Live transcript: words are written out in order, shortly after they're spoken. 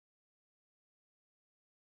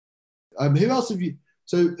Who else have you?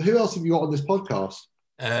 So who else have you got on this podcast?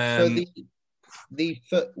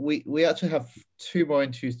 We actually have two more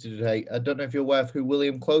interviews today. I don't know if you're aware of who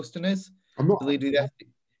William Closton is. I'm not. The leader of the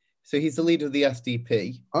So he's the leader of the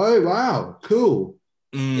SDP. Oh wow, cool.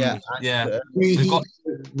 Yeah. We've got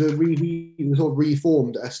the sort of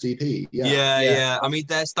reformed SDP. Yeah. I mean,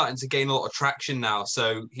 they're starting to gain a lot of traction now.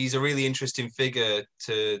 So he's a really interesting figure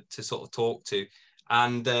to sort of talk to.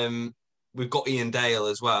 And we've got Ian Dale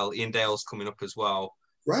as well. Ian Dale's coming up as well.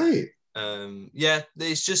 Right.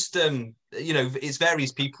 It's just it's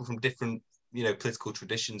various people from different political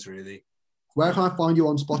traditions, really. Where can I find you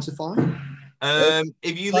on Spotify?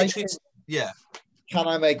 If you literally, Can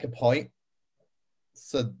I make a point?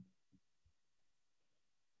 So,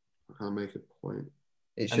 I can make a point.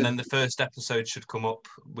 And then the first episode should come up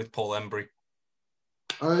with Paul Embry.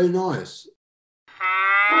 Oh, nice.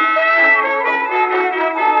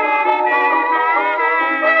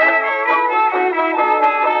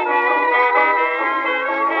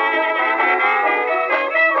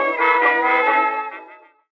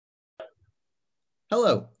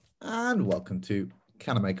 Hello, and welcome to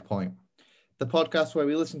Can I Make a Point? The podcast where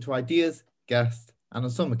we listen to ideas, guests, and on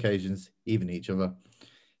some occasions, even each other.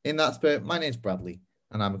 In that spirit, my name's Bradley,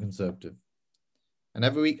 and I'm a Conservative. And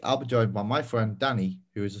every week, I'll be joined by my friend Danny,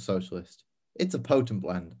 who is a Socialist. It's a potent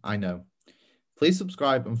blend, I know. Please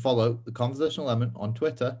subscribe and follow The Conversational Lemon on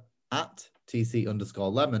Twitter at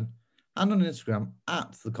 @TC_lemon and on Instagram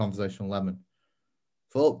at The Conversational Lemon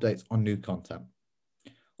for updates on new content.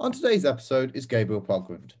 On today's episode is Gabriel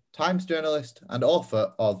Pogrund, Times journalist and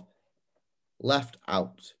author of Left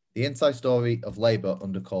Out, the inside story of Labour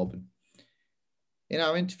under Corbyn. In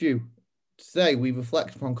our interview today, we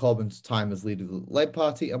reflect upon Corbyn's time as leader of the Labour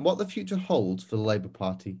Party and what the future holds for the Labour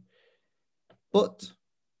Party. But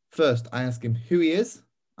first, I ask him who he is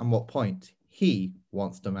and what point he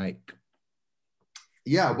wants to make.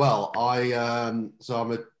 Yeah, well, I'm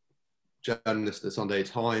a journalist at the Sunday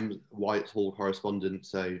Times, Whitehall correspondent.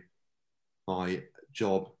 So my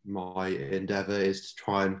job, my endeavour is to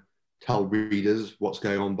try and tell readers what's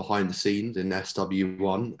going on behind the scenes in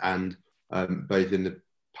SW1 and both in the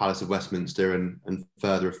Palace of Westminster and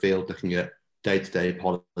further afield, looking at day-to-day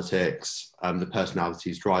politics, the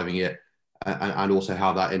personalities driving it, and also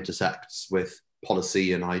how that intersects with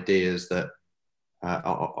policy and ideas that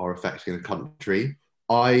are affecting the country.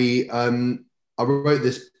 I wrote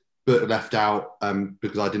this book Left Out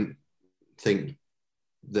because I didn't think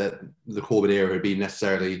that the Corbyn era had been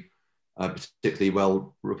necessarily particularly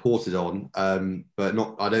well reported on, but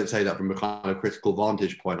I don't say that from a kind of critical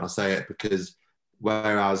vantage point. I say it because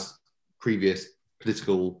whereas previous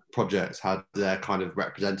political projects had their kind of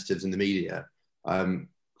representatives in the media,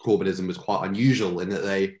 Corbynism was quite unusual in that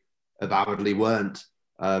they avowedly weren't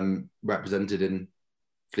represented in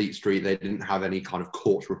Fleet Street. They didn't have any kind of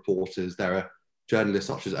court reporters. There are journalists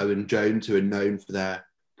such as Owen Jones who are known for their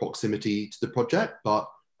proximity to the project, but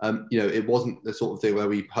it wasn't the sort of thing where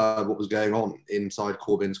we heard what was going on inside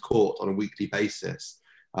Corbyn's court on a weekly basis.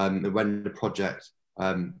 And when the project,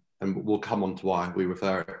 and we'll come on to why we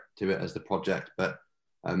refer to it as the project, but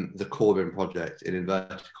the Corbyn project in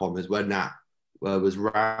inverted commas, when that was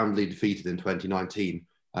roundly defeated in 2019,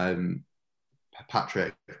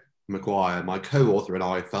 Patrick Maguire, my co-author, and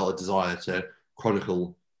I felt a desire to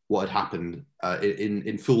chronicle what had happened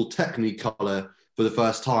in full Technicolor for the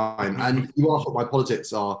first time. And you asked what my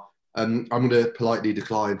politics are. I'm going to politely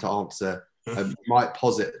decline to answer. You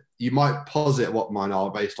might posit what mine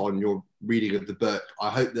are based on your reading of the book. I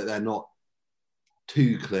hope that they're not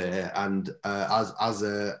too clear. And as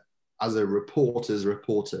a reporter's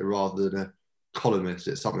reporter rather than a columnist,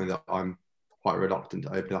 it's something that I'm quite reluctant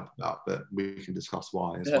to open up about, but we can discuss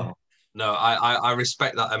why as well. No, I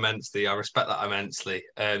respect that immensely.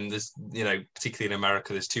 There's, particularly in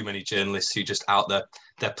America, there's too many journalists who just out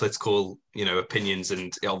their political, opinions,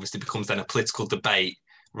 and it obviously becomes then a political debate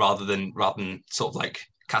rather than sort of like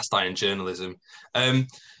cast iron journalism.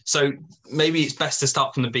 So maybe it's best to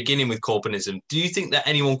start from the beginning with Corbynism. Do you think that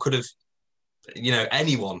anyone could have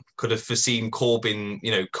foreseen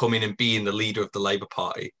Corbyn, coming and being the leader of the Labour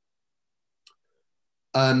Party?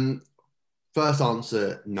 First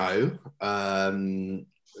answer, no.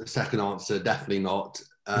 Second answer, definitely not.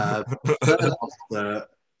 Third answer,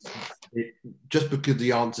 just because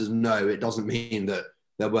the answer is no, it doesn't mean that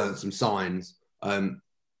there weren't some signs. That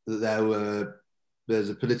there's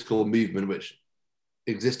a political movement which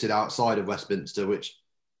existed outside of Westminster, which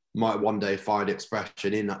might one day find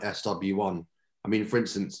expression in SW1. I mean, for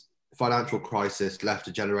instance, the financial crisis left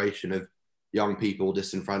a generation of young people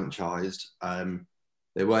disenfranchised.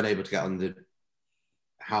 They weren't able to get on the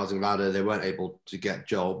housing ladder. They weren't able to get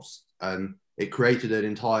jobs. It created an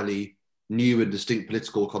entirely new and distinct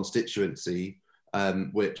political constituency,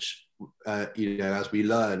 which, as we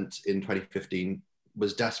learned in 2015,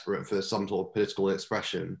 was desperate for some sort of political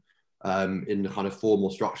expression in the kind of formal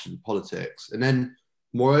structured politics. And then,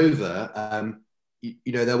 moreover,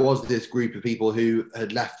 there was this group of people who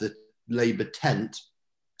had left the Labour tent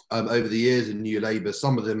over the years in New Labour.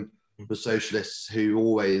 Some of them were socialists who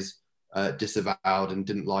always disavowed and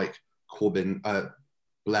didn't like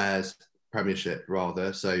Blair's premiership,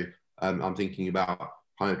 rather. So I'm thinking about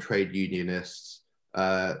kind of trade unionists,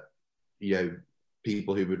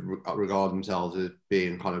 people who would regard themselves as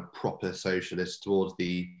being kind of proper socialists towards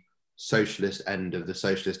the socialist end of the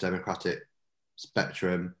socialist democratic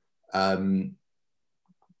spectrum.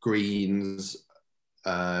 Greens,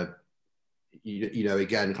 again,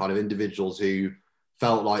 kind of individuals who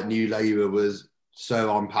felt like New Labour was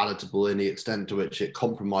so unpalatable in the extent to which it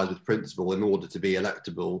compromised with principle in order to be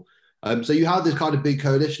electable. So you had this kind of big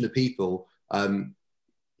coalition of people,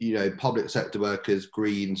 public sector workers,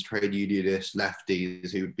 Greens, trade unionists,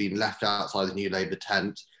 lefties, who'd been left outside the New Labour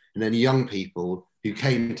tent, and then young people who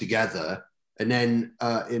came together, and then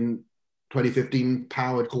in 2015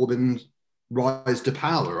 powered Corbyn's rise to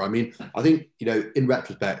power. I mean, I think, in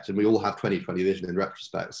retrospect, and we all have 20/20 vision in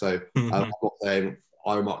retrospect, so I'm not saying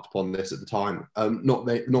I remarked upon this at the time.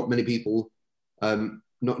 Not many people,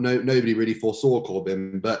 nobody really foresaw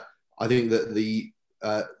Corbyn, but I think that the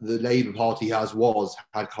Labour Party had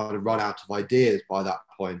kind of run out of ideas by that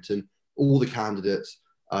point, and all the candidates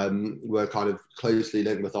were kind of closely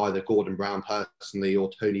linked with either Gordon Brown personally or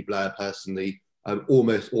Tony Blair personally.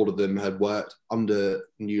 Almost all of them had worked under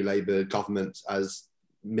New Labour governments as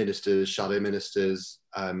ministers, shadow ministers,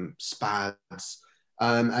 SPADs,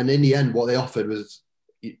 and in the end, what they offered was,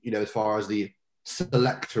 as far as the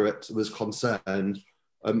electorate was concerned,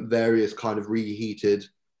 various kind of reheated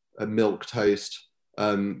milk toast,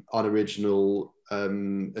 unoriginal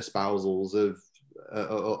espousals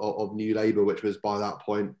of New Labour, which was by that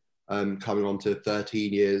point coming on to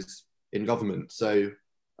 13 years in government. So,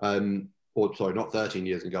 not 13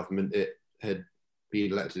 years in government, it had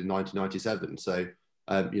been elected in 1997. So,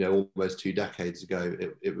 almost 2 decades ago,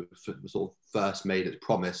 it was sort of first made its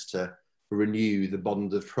promise to renew the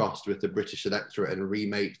bond of trust with the British electorate and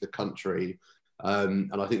remake the country. And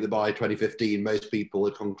I think that by 2015, most people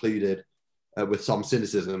had concluded with some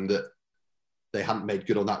cynicism that they hadn't made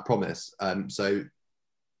good on that promise. So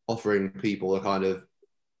offering people a kind of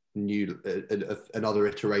another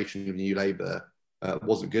iteration of New Labour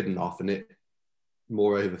wasn't good enough, and it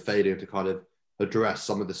moreover failing to kind of address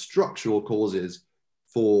some of the structural causes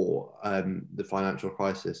for the financial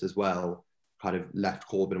crisis as well, kind of left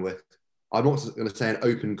Corbyn with, I'm not going to say an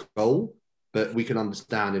open goal, but we can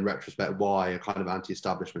understand in retrospect why a kind of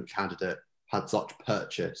anti-establishment candidate had such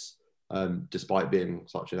purchase, despite being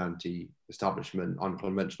such an anti-establishment,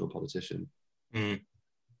 unconventional politician. Mm.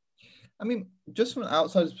 I mean, just from an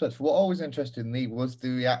outsider's perspective, what always interested me was the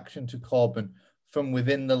reaction to Corbyn from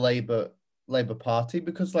within the Labour Party,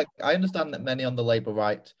 because, I understand that many on the Labour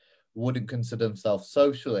right wouldn't consider themselves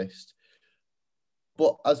socialist,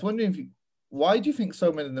 but I was wondering why do you think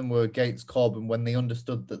so many of them were against Corbyn when they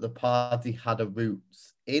understood that the party had a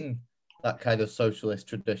roots in that kind of socialist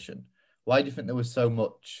tradition? Why do you think there was so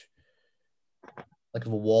much of a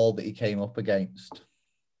wall that he came up against?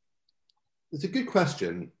 It's a good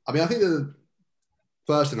question. I mean, I think the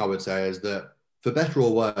first thing I would say is that, for better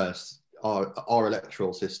or worse, our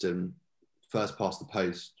electoral system, first past the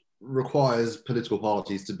post, requires political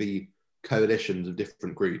parties to be coalitions of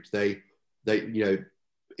different groups. They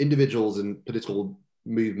individuals and political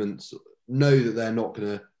movements know that they're not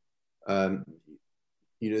going to,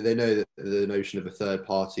 they know that the notion of a third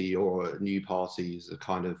party or new parties are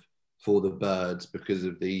kind of for the birds because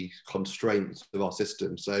of the constraints of our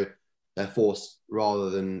system. So they're forced, rather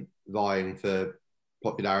than vying for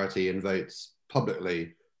popularity and votes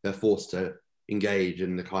publicly, they're forced to engage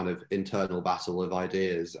in the kind of internal battle of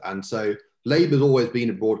ideas. And so Labour's always been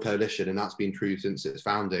a broad coalition, and that's been true since its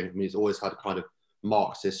founding. I mean, it's always had a kind of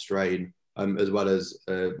Marxist strain, as well as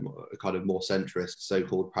a kind of more centrist,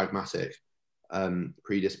 so-called pragmatic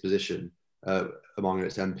predisposition among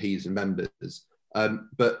its MPs and members.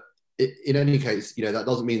 But in any case, that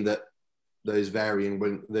doesn't mean that those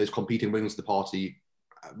competing wings of the party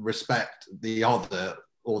respect the other,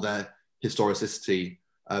 or their historicity,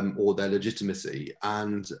 or their legitimacy.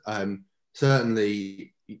 And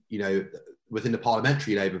certainly, within the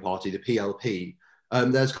Parliamentary Labour Party, the PLP,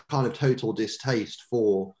 there's kind of total distaste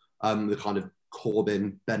for the kind of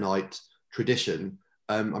Corbyn-Bennite tradition.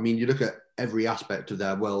 I mean, you look at every aspect of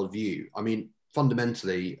their worldview. I mean,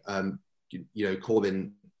 fundamentally,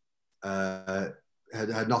 Corbyn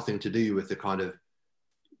had nothing to do with the kind of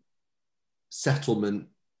settlement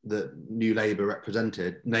that New Labour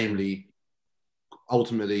represented, namely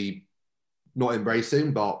ultimately not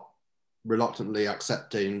embracing but reluctantly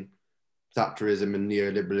accepting Thatcherism and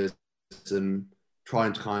neoliberalism,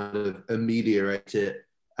 trying to kind of ameliorate it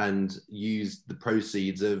and use the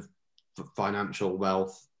proceeds of financial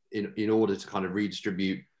wealth in order to kind of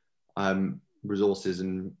redistribute resources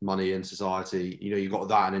and money in society. You've got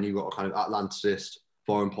that, and then you've got a kind of Atlanticist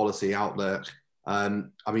foreign policy outlook. I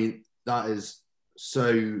mean, that is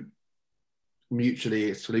so mutually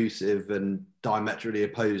exclusive and diametrically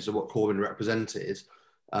opposed to what Corbyn represented,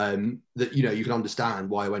 that you can understand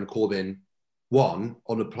why when Corbyn won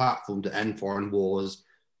on a platform to end foreign wars,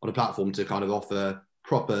 on a platform to kind of offer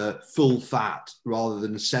proper full fat rather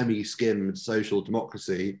than semi-skimmed social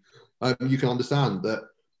democracy, you can understand that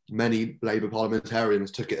many Labour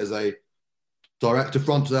parliamentarians took it as a direct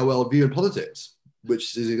affront to their worldview in politics,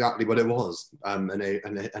 which is exactly what it was, and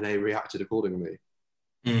they reacted accordingly.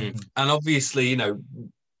 And obviously,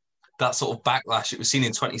 that sort of backlash, it was seen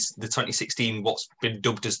in the 2016, what's been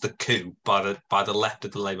dubbed as the coup by the left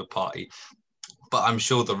of the Labour Party. But I'm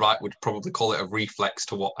sure the right would probably call it a reflex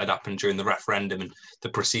to what had happened during the referendum and the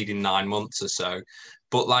preceding 9 months or so.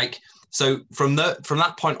 But so from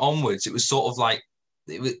that point onwards, it was sort of like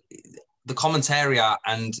the commentariat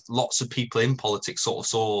and lots of people in politics sort of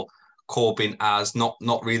saw Corbyn as not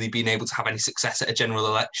really being able to have any success at a general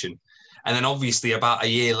election. And then obviously about a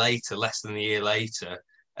year later, less than a year later,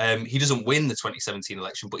 he doesn't win the 2017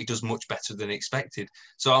 election, but he does much better than expected.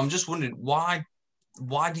 So I'm just wondering, why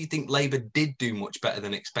do you think Labour did do much better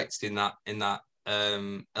than expected in that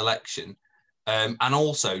election? And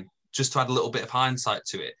also, just to add a little bit of hindsight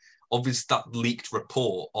to it, obviously that leaked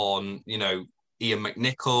report on, Ian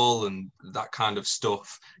McNicol and that kind of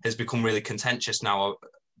stuff has become really contentious now,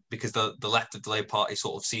 because the left of the Labour Party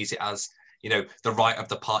sort of sees it as, the right of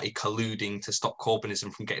the party colluding to stop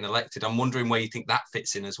Corbynism from getting elected. I'm wondering where you think that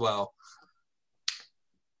fits in as well.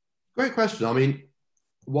 Great question. I mean,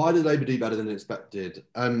 why did Labour do better than expected?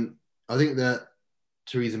 I think that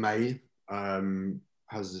Theresa May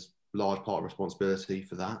has this large part of responsibility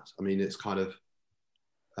for that. I mean, it's kind of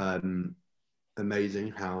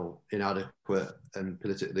amazing how inadequate and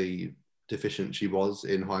politically deficient she was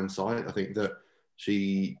in hindsight. I think that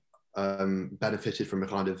she benefited from a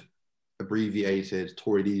kind of abbreviated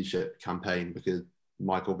Tory leadership campaign, because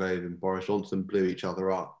Michael Gove and Boris Johnson blew each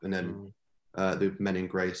other up, and then the men in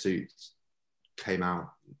grey suits came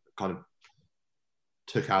out, kind of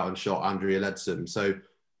took out and shot Andrea Leadsom. So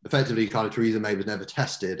effectively, kind of Theresa May was never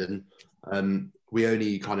tested, and we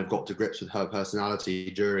only kind of got to grips with her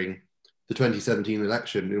personality during the 2017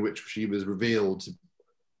 election, in which she was revealed to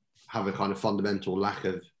have a kind of fundamental lack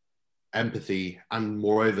of empathy and,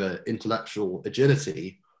 moreover, intellectual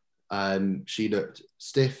agility. She looked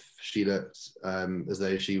stiff. She looked as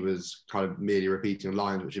though she was kind of merely repeating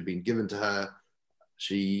lines which had been given to her.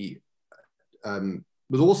 She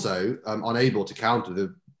was also unable to counter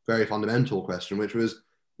the very fundamental question, which was,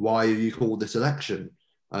 why have you called this election?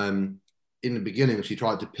 In the beginning, she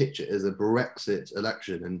tried to pitch it as a Brexit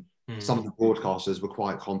election, and some of the broadcasters were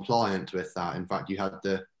quite compliant with that. In fact, you had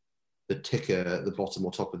the ticker at the bottom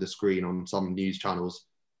or top of the screen on some news channels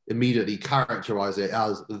immediately characterize it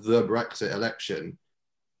as the Brexit election.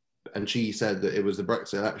 And she said that it was the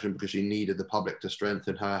Brexit election because she needed the public to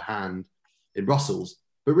strengthen her hand in Brussels.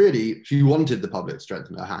 But really, she wanted the public to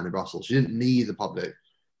strengthen her hand in Brussels. She didn't need the public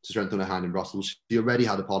to strengthen her hand in Brussels. She already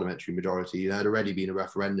had a parliamentary majority. There had already been a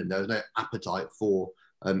referendum. There was no appetite for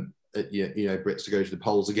Brits to go to the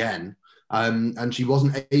polls again. And she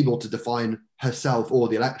wasn't able to define herself or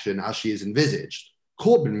the election as she is envisaged.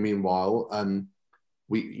 Corbyn, meanwhile,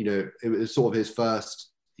 it was sort of his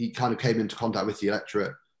first, he kind of came into contact with the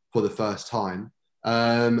electorate for the first time.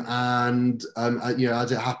 As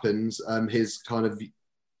it happens, his kind of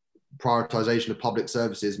prioritization of public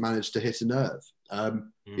services managed to hit a nerve.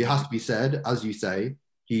 It has to be said, as you say,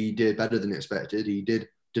 he did better than expected. He did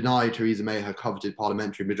deny Theresa May her coveted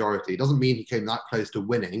parliamentary majority. It doesn't mean he came that close to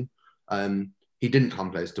winning. He didn't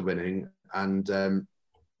come close to winning. And,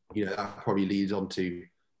 that probably leads on to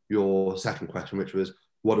your second question, which was,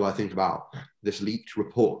 what do I think about this leaked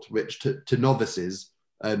report, which to novices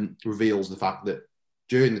reveals the fact that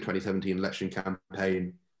during the 2017 election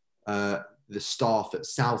campaign, the staff at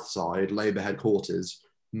Southside Labour headquarters,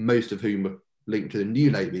 most of whom were linked to the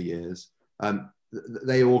New Labour years,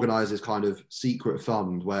 they organised this kind of secret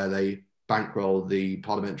fund where they bankrolled the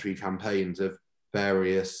parliamentary campaigns of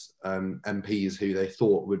various MPs who they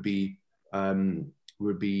thought would be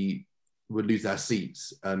would lose their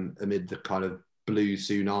seats amid the kind of blue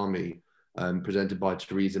tsunami presented by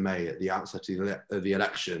Theresa May at the outset of the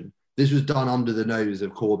election. This was done under the nose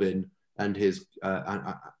of Corbyn and his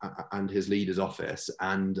leader's office.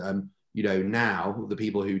 And now the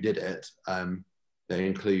people who did it, they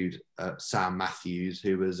include Sam Matthews,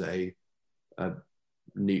 who was a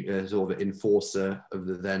sort of enforcer of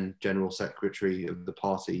the then General Secretary of the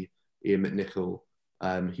party, Ian McNicol.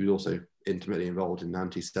 He was also intimately involved in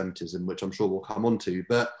anti-Semitism, which I'm sure we'll come on to.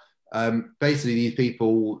 But basically, these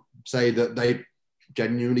people say that they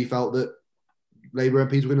genuinely felt that Labour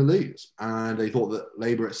MPs were going to lose. And they thought that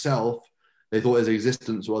Labour itself, they thought its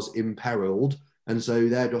existence was imperiled. And so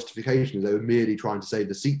their justification is they were merely trying to save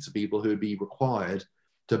the seats of people who would be required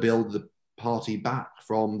to build the party back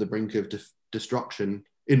from the brink of destruction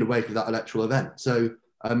in the wake of that electoral event. So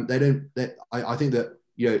I think that,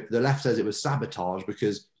 the left says it was sabotage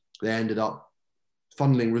because they ended up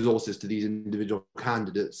funneling resources to these individual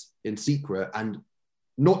candidates in secret and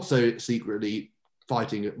not so secretly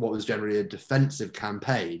fighting what was generally a defensive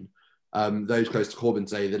campaign. Those close to Corbyn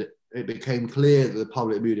say that it became clear that the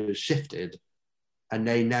public mood had shifted, and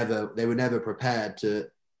they were never prepared to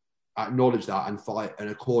acknowledge that and fight an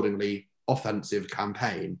accordingly offensive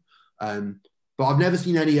campaign. But I've never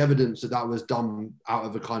seen any evidence that was done out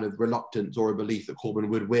of a kind of reluctance or a belief that Corbyn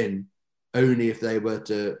would win, only if they were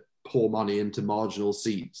to pour money into marginal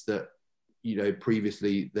seats that,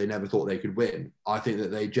 previously they never thought they could win. I think that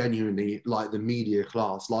they genuinely, like the media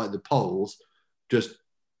class, like the polls, just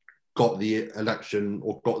got the election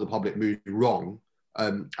or got the public mood wrong,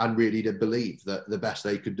 and really did believe that the best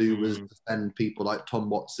they could do was defend people like Tom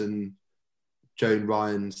Watson, Joan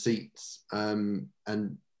Ryan seats, and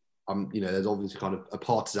there's obviously kind of a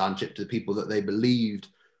partisanship to the people that they believed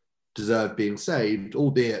deserved being saved,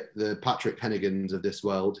 albeit the Patrick Hennigans of this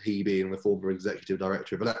world, he being the former executive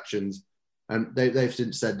director of elections. And they've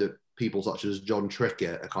since said that people such as John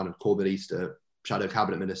Trickett, a kind of Corbynista shadow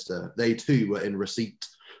cabinet minister, they too were in receipt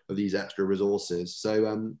of these extra resources.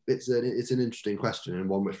 So it's an interesting question, and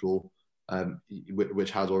one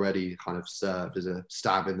which has already kind of served as a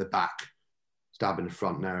stab in the back, stab in the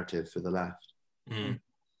front narrative for the left.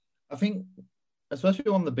 I think, especially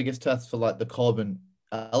one of the biggest tests for like the Corbyn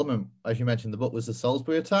element, as you mentioned, the book was the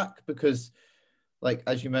Salisbury attack, because, like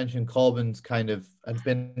as you mentioned, Corbyn's kind of had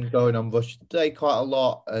been going on Russia Today quite a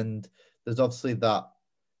lot, and there's obviously that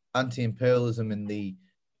anti-imperialism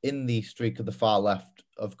in the streak of the far left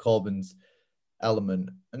of Corbyn's element.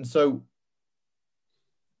 And so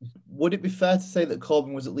would it be fair to say that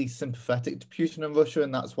Corbyn was at least sympathetic to Putin and Russia,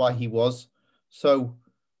 and that's why he was so,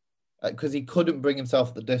 because he couldn't bring himself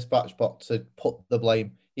at the dispatch box to put the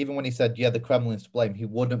blame, even when he said, the Kremlin's to blame, he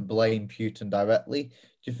wouldn't blame Putin directly. Do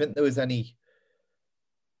you think there was any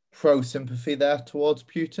pro-sympathy there towards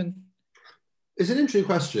Putin? It's an interesting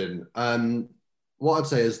question. What I'd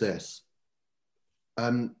say is this.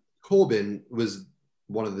 Corbyn was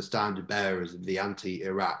one of the standard bearers of the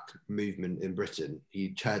anti-Iraq movement in Britain.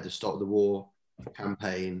 He chaired the Stop the War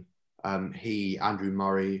campaign. Andrew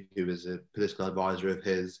Murray, who was a political advisor of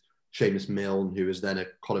his, Seamus Milne, who was then a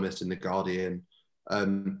columnist in The Guardian.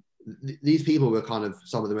 These people were kind of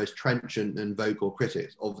some of the most trenchant and vocal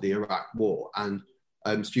critics of the Iraq War. And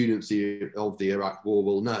students of the Iraq War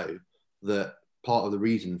will know that part of the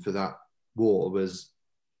reason for that war was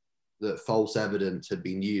that false evidence had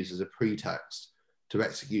been used as a pretext to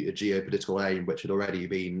execute a geopolitical aim which had already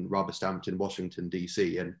been rubber stamped in Washington,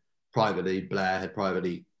 D.C. And Blair had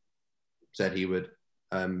privately said he would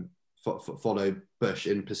follow Bush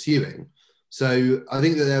in pursuing. So I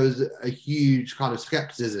think that there was a huge kind of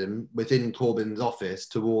skepticism within Corbyn's office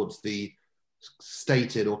towards the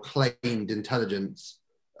stated or claimed intelligence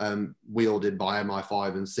wielded by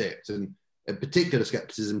MI5 and 6, and a particular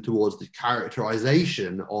skepticism towards the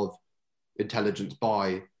characterization of intelligence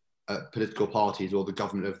by political parties or the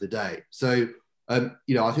government of the day. So, I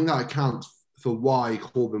think that accounts for why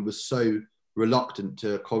Corbyn was so reluctant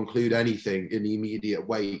to conclude anything in the immediate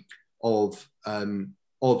wake of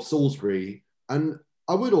Salisbury. And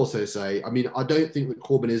I would also say, I don't think that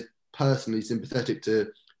Corbyn is personally sympathetic to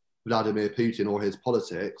Vladimir Putin or his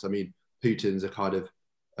politics. Putin's a kind of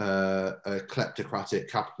a kleptocratic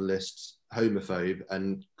capitalist homophobe,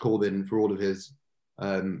 and Corbyn, for all of his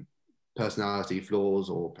personality flaws,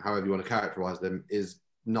 or however you want to characterize them, is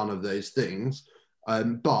none of those things.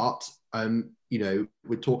 But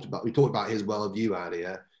we talked about his worldview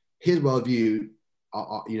earlier. His worldview,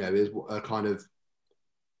 is a kind of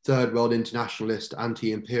third world internationalist,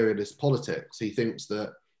 anti-imperialist politics. He thinks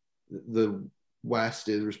that the West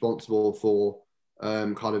is responsible for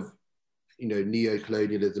kind of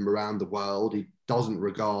neo-colonialism around the world. He doesn't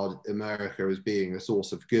regard America as being a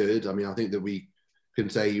source of good. I mean, I think that we can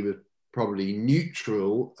say he was probably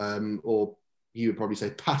neutral, or he would probably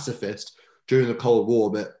say pacifist during the Cold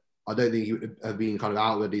War, but I don't think he would have been kind of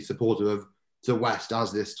outwardly supportive of the West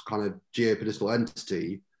as this kind of geopolitical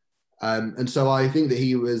entity. And so I think that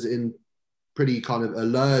he was pretty kind of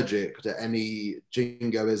allergic to any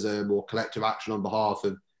jingoism or collective action on behalf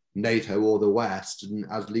of NATO or the West. And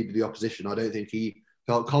as leader of the opposition, I don't think he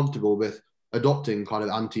felt comfortable with adopting kind of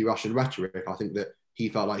anti-Russian rhetoric. I think that he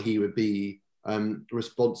felt like he would be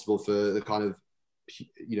responsible for the kind of,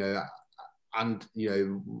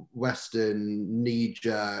 Western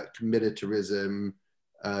knee-jerk militarism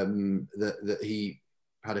that he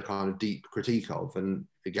had a kind of deep critique of. And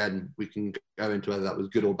again, we can go into whether that was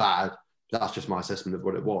good or bad. That's just my assessment of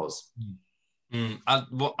what it was.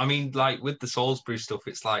 Like with the Salisbury stuff,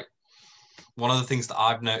 it's like one of the things that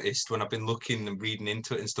I've noticed when I've been looking and reading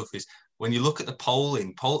into it and stuff is when you look at the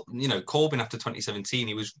polling, Corbyn after 2017,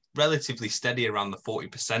 he was relatively steady around the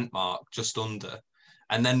 40% mark, just under.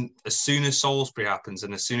 And then as soon as Salisbury happens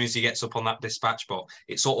and as soon as he gets up on that dispatch box,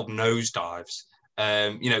 it sort of nosedives.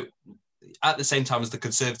 At the same time as the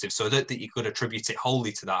Conservatives. So I don't think you could attribute it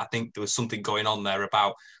wholly to that. I think there was something going on there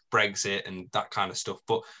about Brexit and that kind of stuff.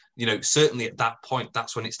 But, certainly at that point,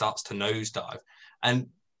 that's when it starts to nosedive. And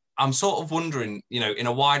I'm sort of wondering, in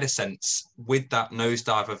a wider sense, with that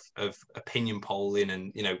nosedive of opinion polling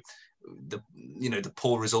and, the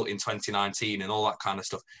poor result in 2019 and all that kind of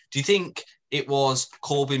stuff, do you think it was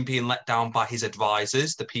Corbyn being let down by his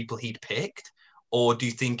advisors, the people he'd picked? Or do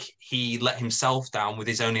you think he let himself down with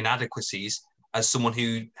his own inadequacies as someone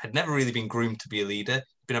who had never really been groomed to be a leader,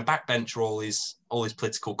 been a backbencher all his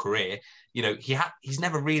political career? He's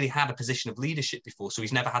never really had a position of leadership before, so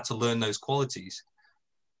he's never had to learn those qualities.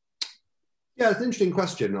 Yeah, it's an interesting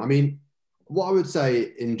question. I mean, what I would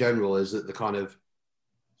say in general is that the kind of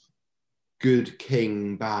good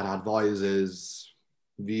king, bad advisors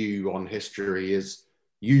view on history is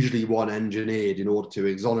usually one engineered in order to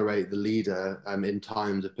exonerate the leader in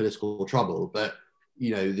times of political trouble. But,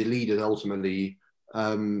 the leaders ultimately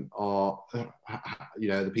are,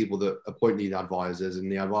 the people that appoint these advisors,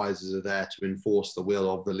 and the advisors are there to enforce the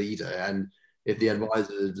will of the leader. And if the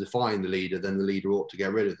advisors define the leader, then the leader ought to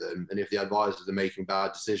get rid of them. And if the advisors are making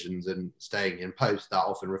bad decisions and staying in post, that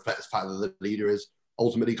often reflects the fact that the leader is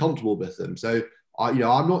ultimately comfortable with them. So I'm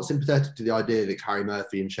not sympathetic to the idea that Carrie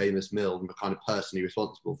Murphy and Seamus Milne were kind of personally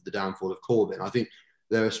responsible for the downfall of Corbyn. I think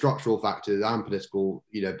there are structural factors and political,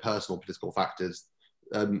 personal political factors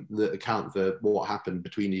that account for what happened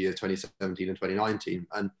between the years 2017 and 2019.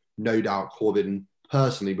 And no doubt Corbyn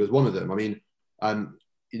personally was one of them. I mean,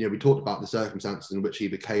 we talked about the circumstances in which he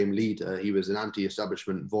became leader. He was an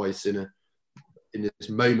anti-establishment voice in this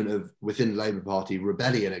moment of, within the Labour Party,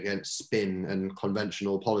 rebellion against spin and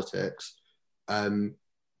conventional politics. That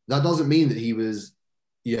doesn't mean that he was,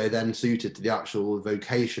 then suited to the actual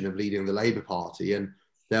vocation of leading the Labour Party. And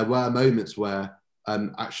there were moments where,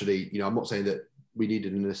 actually, I'm not saying that we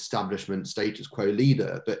needed an establishment status quo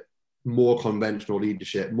leader, but more conventional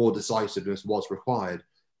leadership, more decisiveness was required.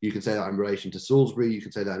 You can say that in relation to Salisbury, you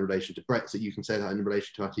can say that in relation to Brexit, you can say that in relation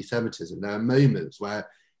to anti-Semitism. There are moments where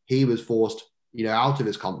he was forced, out of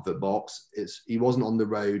his comfort box. He wasn't on the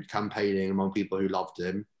road campaigning among people who loved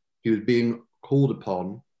him. He was being called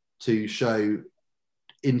upon to show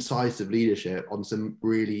incisive leadership on some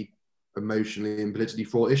really emotionally and politically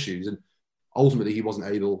fraught issues. And ultimately, he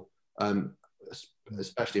wasn't able,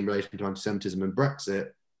 especially in relation to anti-Semitism and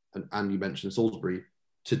Brexit, and you mentioned Salisbury,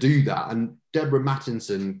 to do that. And Deborah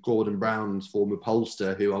Mattinson, Gordon Brown's former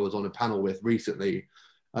pollster, who I was on a panel with recently,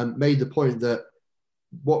 made the point that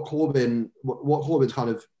what Corbyn's kind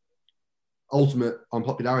of ultimate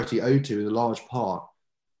unpopularity owed to, in a large part,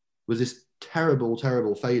 was this terrible,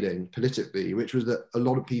 terrible failing politically, which was that a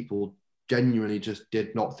lot of people genuinely just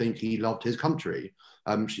did not think he loved his country.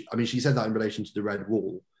 She said that in relation to the Red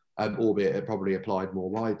Wall, albeit it probably applied more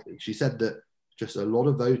widely. She said that just a lot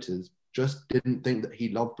of voters just didn't think that he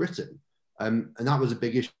loved Britain. And that was a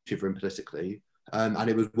big issue for him politically. And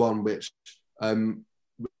it was one which,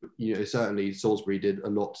 certainly Salisbury did a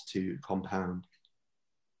lot to compound.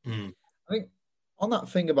 I think on that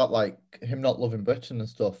thing about like him not loving Britain and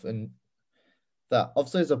stuff, and that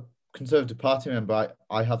obviously as a Conservative Party member,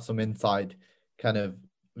 I have some inside kind of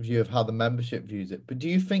view of how the membership views it. But do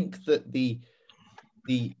you think that the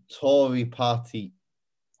Tory party,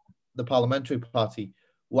 the parliamentary party,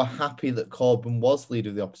 were happy that Corbyn was leader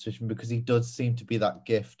of the opposition, because he does seem to be that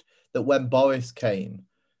gift that when Boris came,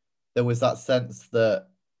 there was that sense that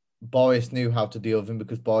Boris knew how to deal with him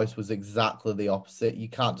because Boris was exactly the opposite. You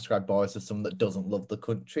can't describe Boris as someone that doesn't love the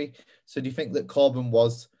country. So do you think that Corbyn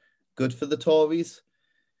was good for the Tories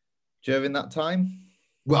during that time?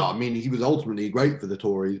 Well, I mean, he was ultimately great for the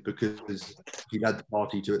Tories because he led the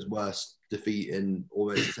party to its worst defeat in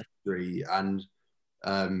almost a century and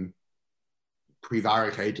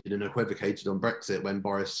prevaricated and equivocated on Brexit when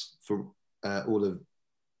Boris, for all of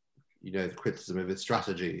the criticism of his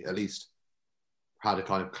strategy, at least had a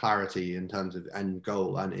kind of clarity in terms of end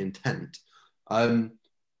goal and intent. Again,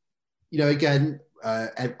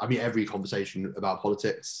 every conversation about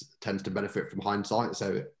politics tends to benefit from hindsight.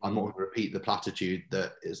 So I'm not going to repeat the platitude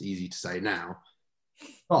that is easy to say now.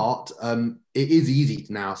 But it is easy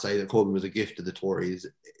to now say that Corbyn was a gift to the Tories.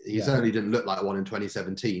 He certainly didn't look like one in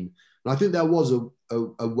 2017. And I think there was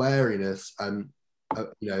a wariness, on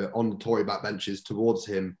the Tory backbenches towards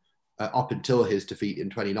him up until his defeat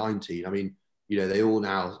in 2019. I mean, they all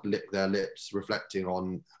now lick their lips reflecting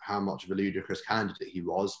on how much of a ludicrous candidate he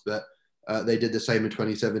was, but they did the same in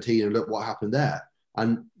 2017 and look what happened there.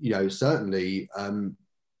 And, certainly,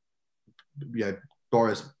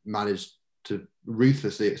 Boris managed to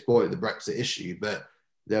ruthlessly exploit the Brexit issue, but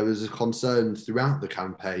there was a concern throughout the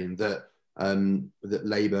campaign that that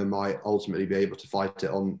Labour might ultimately be able to fight it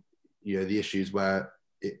on, the issues where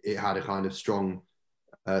it had a kind of strong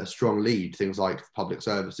lead, things like public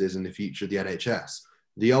services and the future of the NHS.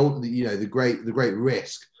 The great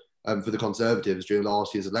risk for the Conservatives during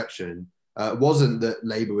last year's election wasn't that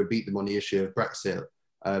Labour would beat them on the issue of Brexit,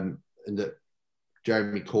 and that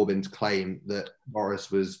Jeremy Corbyn's claim that Boris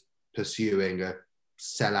was pursuing a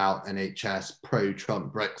sellout NHS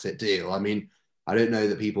pro-Trump Brexit deal. I mean, I don't know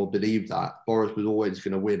that people believe that. Boris was always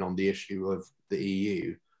going to win on the issue of the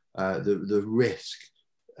EU. The risk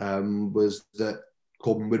was that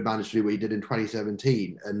Corbyn would manage to do what he did in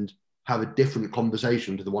 2017 and have a different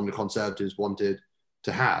conversation to the one the Conservatives wanted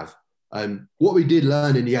to have. What we did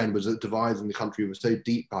learn in the end was that divides in the country were so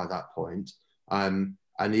deep by that point, and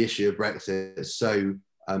the issue of Brexit is so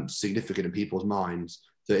significant in people's minds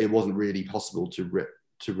that it wasn't really possible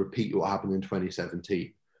to repeat what happened in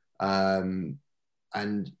 2017.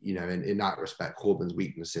 And in that respect, Corbyn's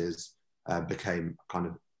weaknesses became kind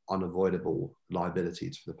of unavoidable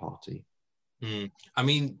liabilities for the party. I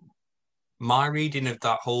mean, my reading of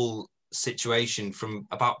that whole situation from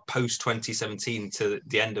about post 2017 to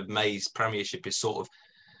the end of May's premiership is sort of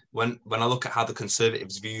when I look at how the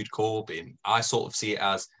Conservatives viewed Corbyn, I sort of see it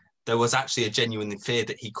as there was actually a genuine fear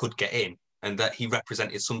that he could get in and that he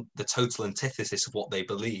represented the total antithesis of what they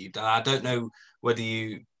believed. And I don't know whether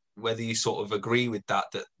you sort of agree with that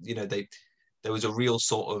there was a real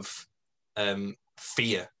sort of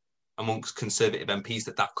fear amongst Conservative MPs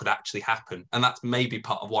that could actually happen. And that's maybe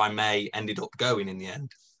part of why May ended up going in the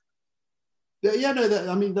end. Yeah, no,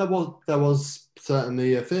 there was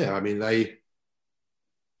certainly a fear. I mean, they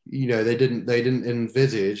didn't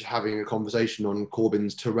envisage having a conversation on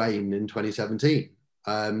Corbyn's terrain in 2017.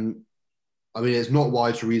 I mean, it's not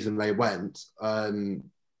why Theresa May went. I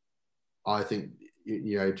think,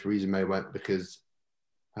 Theresa May went because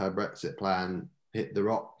her Brexit plan hit the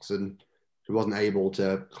rocks and she wasn't able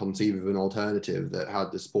to conceive of an alternative that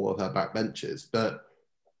had the support of her backbenchers. But,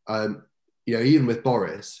 even with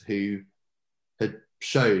Boris, who had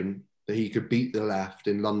shown that he could beat the left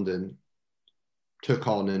in London, took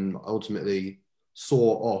on and ultimately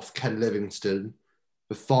saw off Ken Livingstone,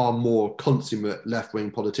 the far more consummate left-wing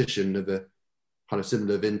politician of a kind of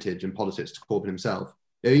similar vintage in politics to Corbyn himself.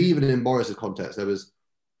 Even in Boris's context, there was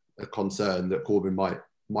a concern that Corbyn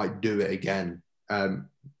might do it again.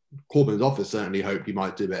 Corbyn's office certainly hoped he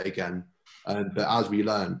might do it again. But as we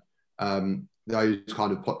learn, those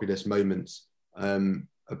kind of populist moments are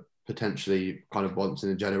potentially kind of once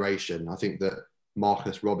in a generation. I think that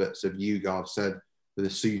Marcus Roberts of YouGov said that the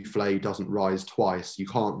souffle doesn't rise twice. You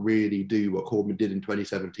can't really do what Corbyn did in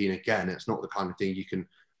 2017 again. It's not the kind of thing you can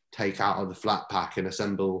take out of the flat pack and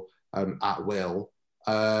assemble at will.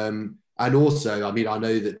 And also, I mean, I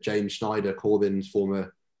know that James Schneider, Corbyn's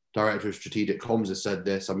former director of strategic comms, has said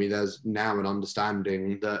this. I mean, there's now an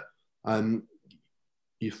understanding that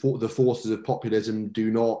the forces of populism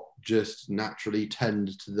do not just naturally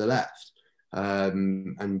tend to the left.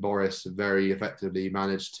 And Boris very effectively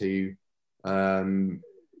managed to,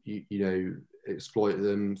 exploit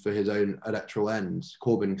them for his own electoral ends.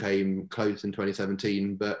 Corbyn came close in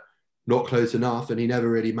 2017, but not close enough, and he never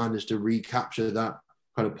really managed to recapture that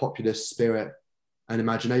kind of populist spirit and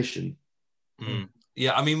imagination.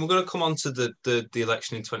 Yeah, I mean, we're going to come on to the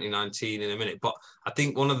election in 2019 in a minute, but I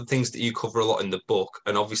think one of the things that you cover a lot in the book,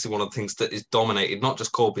 and obviously one of the things that is dominated, not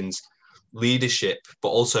just Corbyn's leadership, but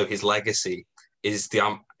also his legacy, is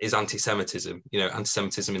is anti-Semitism. You know,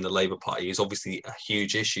 anti-Semitism in the Labour Party is obviously a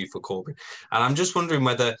huge issue for Corbyn. And I'm just wondering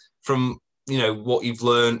whether, from what you've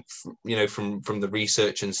learned, from the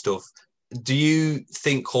research and stuff, do you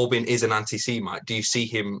think Corbyn is an anti-Semite? Do you see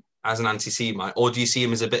him as an anti-Semite, or do you see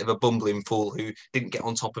him as a bit of a bumbling fool who didn't get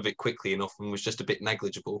on top of it quickly enough and was just a bit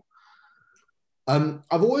negligible? I've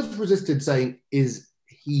always resisted saying, is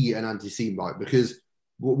he an anti-Semite? Because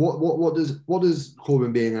what does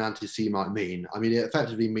Corbyn being an anti-Semite mean? I mean, it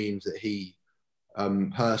effectively means that he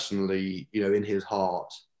personally, in his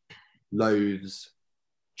heart, loathes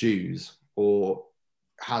Jews or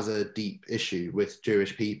has a deep issue with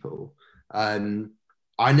Jewish people.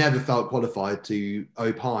 I never felt qualified to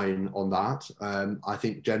opine on that. I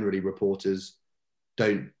think generally reporters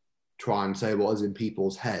don't try and say what is in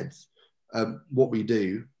people's heads. What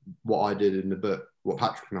I did in the book, what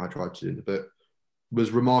Patrick and I tried to do in the book,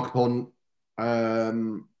 was remark upon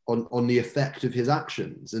on the effect of his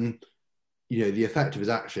actions. And, the effect of his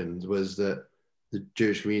actions was that the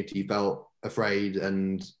Jewish community felt afraid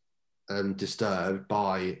and disturbed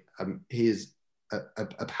by his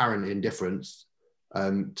apparent indifference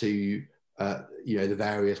to the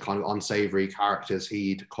various kind of unsavory characters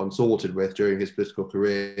he'd consorted with during his political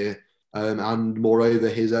career, and moreover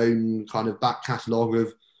his own kind of back catalogue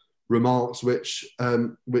of remarks which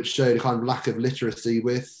showed a kind of lack of literacy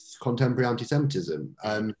with contemporary anti-Semitism.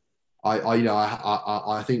 I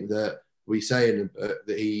think that we say in the book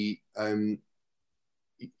that he kind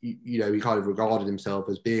of regarded himself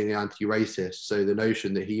as being anti-racist, so the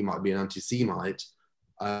notion that he might be an anti-Semite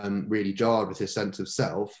really jarred with his sense of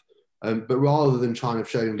self. But rather than trying to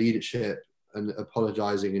show leadership and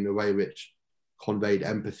apologising in a way which conveyed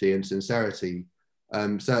empathy and sincerity,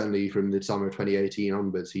 certainly from the summer of 2018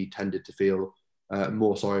 onwards, he tended to feel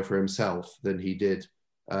more sorry for himself than he did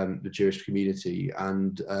the Jewish community.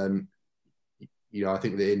 And I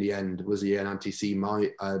think that in the end, was he an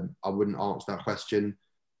anti-Semite? I wouldn't answer that question.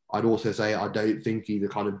 I'd also say I don't think he's a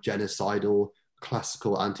kind of genocidal,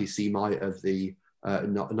 classical anti-Semite of the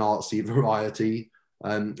Nazi variety.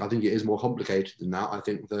 I think it is more complicated than that. I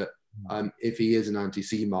think that if he is an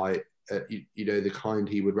anti-Semite, the kind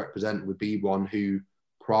he would represent would be one who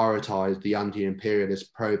prioritized the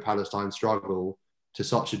anti-imperialist pro-Palestine struggle to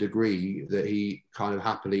such a degree that he kind of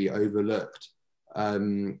happily overlooked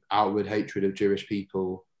outward hatred of Jewish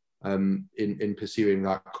people in pursuing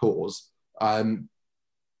that cause.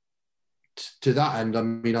 To that end, I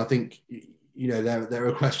mean, I think there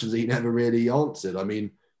are questions that he never really answered. I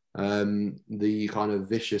mean, the kind of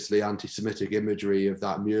viciously anti-Semitic imagery of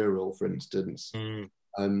that mural, for instance.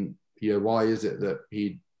 Why is it that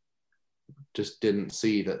he just didn't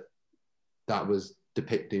see that was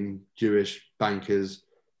depicting Jewish bankers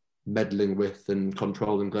meddling with and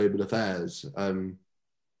controlling global affairs?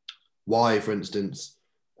 Why, for instance,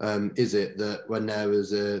 is it that when there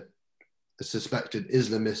was a suspected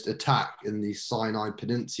Islamist attack in the Sinai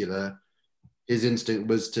Peninsula, his instinct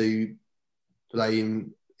was to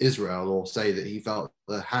blame Israel or say that he felt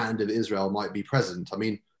the hand of Israel might be present? I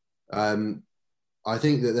mean, I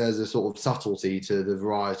think that there's a sort of subtlety to the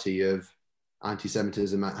variety of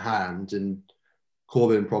anti-Semitism at hand, and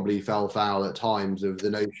Corbyn probably fell foul at times of the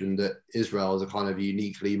notion that Israel is a kind of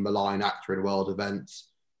uniquely malign actor in world events,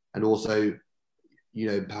 and also,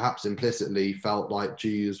 perhaps implicitly felt like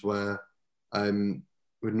Jews were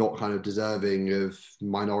not kind of deserving of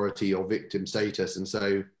minority or victim status, and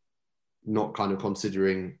so not kind of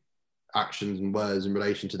considering actions and words in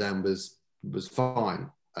relation to them was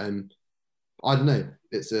fine. I don't know.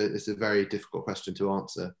 It's a very difficult question to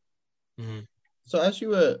answer. Mm-hmm. So as you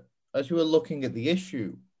were looking at the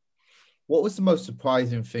issue, what was the most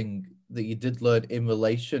surprising thing that you did learn in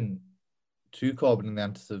relation to Corbyn and the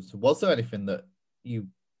anti-Semitism? Was there anything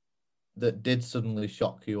that did suddenly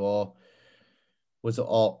shock you, or was it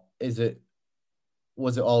all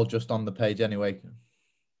just on the page anyway?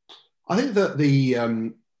 I think that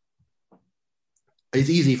it's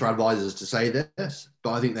easy for advisors to say this,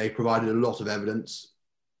 but I think they provided a lot of evidence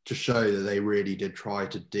to show that they really did try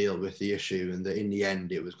to deal with the issue, and that in the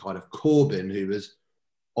end it was kind of Corbyn who was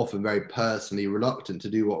often very personally reluctant to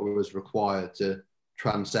do what was required to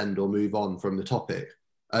transcend or move on from the topic.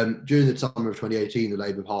 During the summer of 2018, the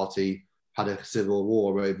Labour Party had a civil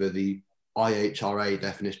war over the IHRA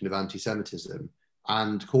definition of anti-Semitism,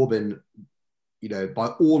 and Corbyn, by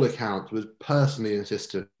all accounts, was personally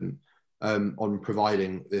insistent on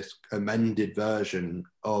providing this amended version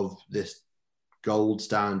of this gold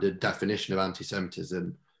standard definition of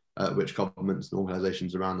anti-Semitism, which governments and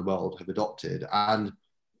organisations around the world have adopted. And,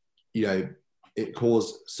 it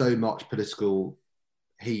caused so much political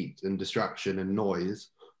heat and distraction and noise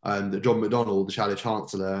that John McDonnell, the Shadow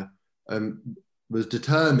Chancellor, was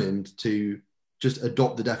determined to just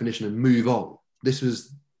adopt the definition and move on. This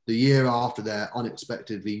was the year after their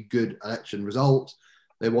unexpectedly good election result.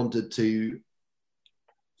 They wanted to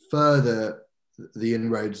further the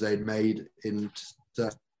inroads they'd made in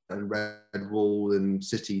certain red wall and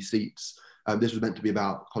city seats. This was meant to be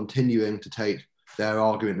about continuing to take their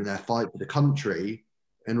argument and their fight for the country.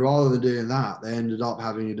 And rather than doing that, they ended up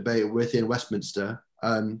having a debate within Westminster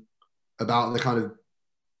about the kind of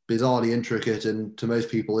bizarrely intricate and to most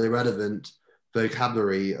people irrelevant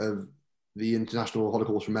vocabulary of the International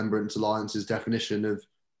Holocaust Remembrance Alliance's definition of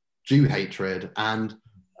Jew hatred. And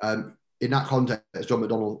in that context, John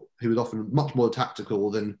McDonnell, who was often much more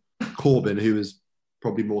tactical than Corbyn, who was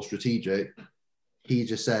probably more strategic, he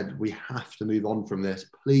just said, we have to move on from this.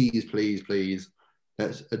 Please, please, please,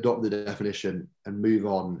 let's adopt the definition and move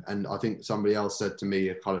on. And I think somebody else said to me,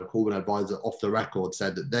 a kind of Corbyn advisor off the record,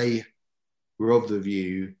 said that they were of the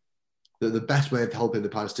view that the best way of helping the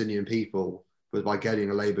Palestinian people was by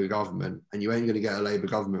getting a Labour government. And you ain't going to get a Labour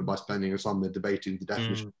government by spending a summer debating the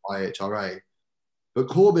definition of IHRA. But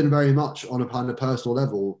Corbyn very much on a kind of personal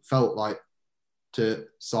level felt like to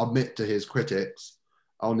submit to his critics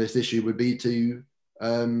on this issue would be to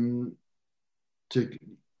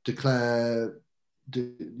declare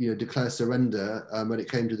surrender when it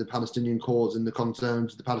came to the Palestinian cause and the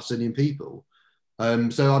concerns of the Palestinian people.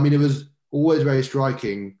 So, I mean, it was always very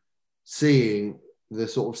striking seeing the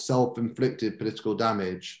sort of self-inflicted political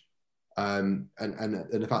damage and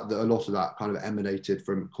the fact that a lot of that kind of emanated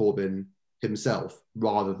from Corbyn himself,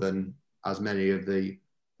 rather than, as many of the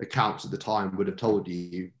accounts at the time would have told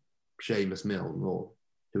you, Seamus Milne or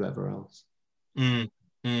whoever else.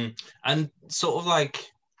 And sort of like,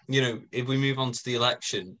 you know, if we move on to the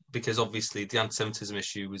election, because obviously the anti-Semitism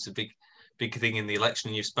issue was a big thing in the election,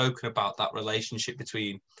 and you've spoken about that relationship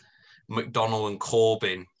between McDonnell and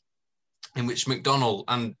Corbyn, in which McDonnell,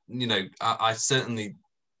 and, you know, I certainly,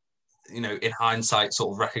 you know, in hindsight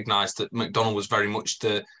sort of recognised that McDonnell was very much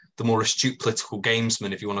the more astute political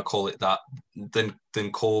gamesman, if you want to call it that, than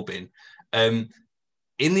Corbyn. In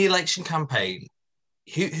the election campaign,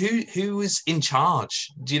 who was in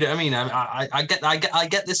charge? Do you know what I mean? I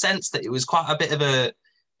get the sense that it was quite a bit of a,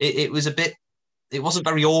 it wasn't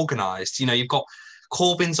very organised. You know, you've got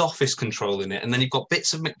Corbyn's office controlling it, and then you've got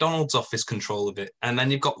bits of McDonnell's office control of it, and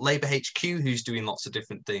then you've got Labour HQ who's doing lots of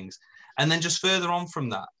different things. And then just further on from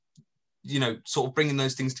that, you know, sort of bringing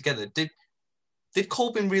those things together, did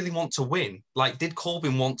Corbyn really want to win? Like, did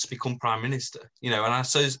Corbyn want to become Prime Minister? You know, and I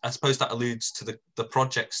suppose that alludes to the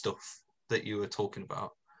project stuff that you were talking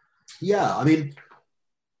about. Yeah, I mean,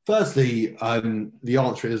 firstly, the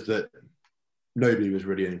answer is that nobody was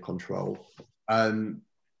really in control. During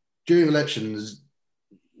elections,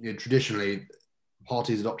 you know, traditionally,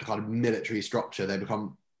 parties adopt a kind of military structure. They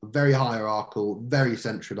become very hierarchical, very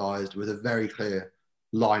centralised, with a very clear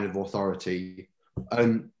line of authority.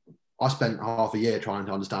 I spent half a year trying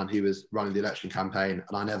to understand who was running the election campaign,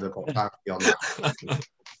 and I never got clarity on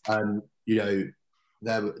that. You know,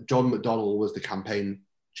 John McDonnell was the campaign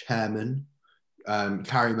chairman.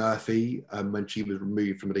 Carrie Murphy, when she was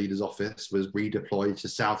removed from the leader's office, was redeployed to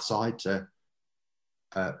Southside to,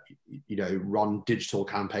 you know, run digital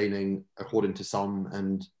campaigning according to some,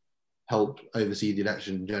 and help oversee the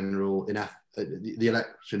election in general, the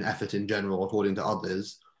election effort in general, according to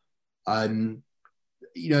others.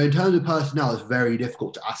 You know, in terms of personnel, it's very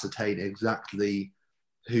difficult to ascertain exactly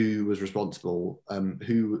who was responsible,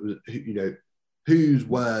 who you know, whose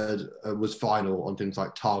word was final on things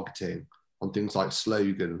like targeting, on things like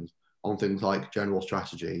slogans, on things like general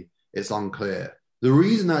strategy. It's unclear. The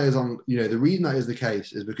reason that is the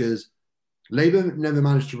case is because Labour never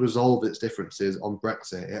managed to resolve its differences on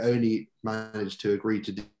Brexit. It only managed to agree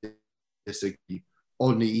to disagree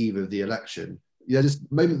on the eve of the election. There's this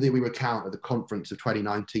moment that we recount at the conference of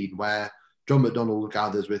 2019 where John McDonnell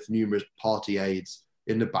gathers with numerous party aides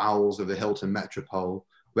in the bowels of the Hilton Metropole,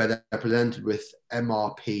 where they're presented with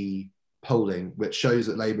MRP polling, which shows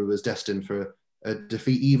that Labour was destined for a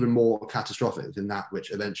defeat even more catastrophic than that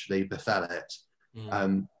which eventually befell it.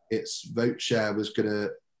 Its vote share was going to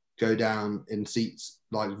go down in seats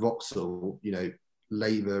like Vauxhall, you know,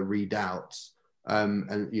 Labour redoubts.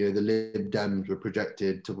 And, you know, the Lib Dems were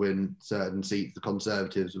projected to win certain seats. The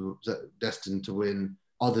Conservatives were destined to win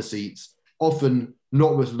other seats, often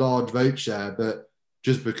not with large vote share, but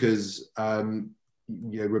just because, you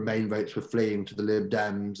know, Remain votes were fleeing to the Lib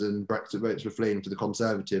Dems and Brexit votes were fleeing to the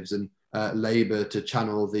Conservatives, and Labour, to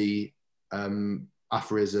channel the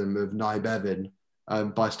aphorism of Nye Bevan,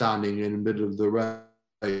 by standing in the middle of the road,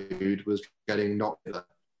 was getting knocked.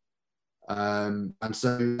 And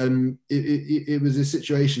so it was a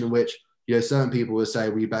situation in which, certain people would say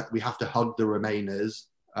we have to hug the Remainers.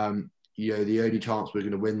 The only chance we're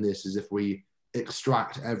going to win this is if we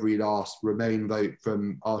extract every last Remain vote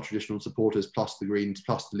from our traditional supporters, plus the Greens,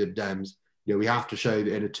 plus the Lib Dems. We have to show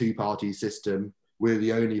that in a two-party system, we're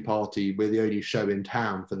the only show in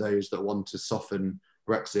town for those that want to soften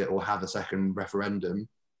Brexit or have a second referendum.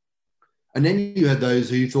 And then you had those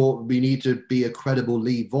who thought we need to be a credible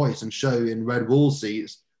Leave voice and show in red wall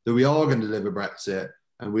seats that we are going to deliver Brexit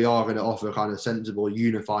and we are going to offer a kind of sensible,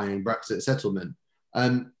 unifying Brexit settlement.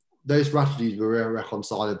 And those strategies were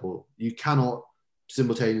irreconcilable. You cannot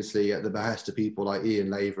simultaneously, at the behest of people like Ian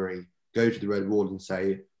Lavery, go to the red wall and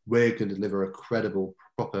say, we're going to deliver a credible,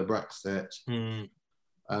 proper Brexit.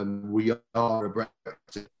 We are a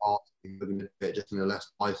Brexit party, just in a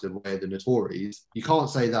less divisive way than the Tories. You can't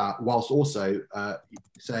say that whilst also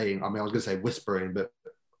saying, I was going to say whispering, but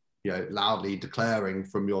loudly declaring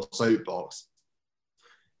from your soapbox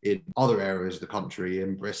in other areas of the country,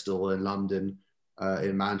 in Bristol, in London,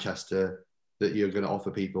 in Manchester, that you're going to offer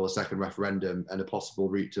people a second referendum and a possible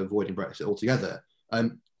route to avoiding Brexit altogether.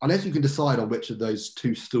 Unless you can decide on which of those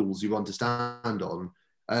two stools you want to stand on,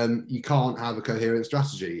 you can't have a coherent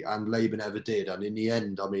strategy, and Labour never did. And in the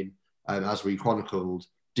end, as we chronicled,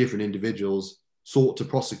 different individuals sought to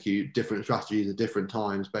prosecute different strategies at different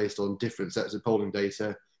times based on different sets of polling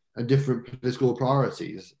data and different political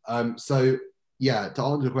priorities. To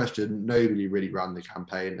answer the question, nobody really ran the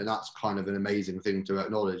campaign, and that's kind of an amazing thing to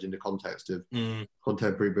acknowledge in the context of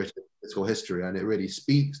contemporary British political history, and it really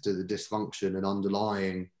speaks to the dysfunction and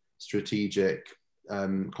underlying strategic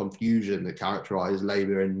confusion that characterised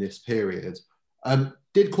Labour in this period.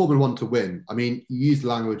 Did Corbyn want to win? You used the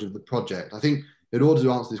language of the project. I think in order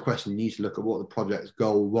to answer this question, you need to look at what the project's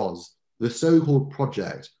goal was. The so-called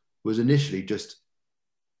project was initially just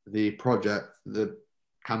the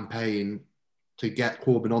campaign to get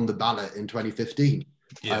Corbyn on the ballot in 2015.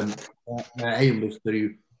 Their aim was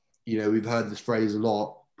to, we've heard this phrase a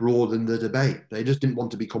lot, broaden the debate. They just didn't want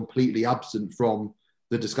to be completely absent from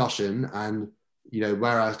the discussion. And,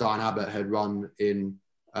 whereas Diane Abbott had run in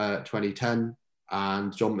 2010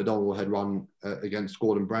 and John McDonnell had run against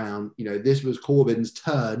Gordon Brown, this was Corbyn's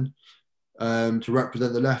turn to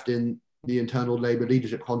represent the left in the internal Labour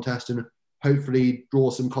leadership contest and hopefully draw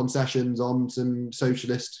some concessions on some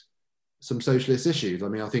socialist issues.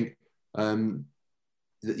 I think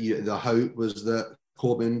the hope was that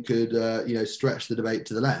Corbyn could, stretch the debate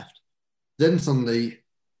to the left. Then suddenly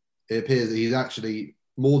it appears that he's actually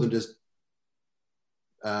more than just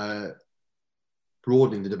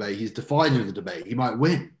broadening the debate, he's defining the debate. He might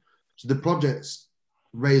win. So the project's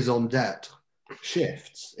raison d'etre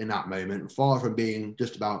shifts in that moment, far from being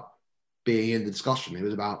just about being in the discussion. It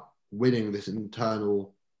was about winning this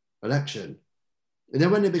internal election. And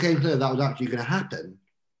then when it became clear that was actually going to happen,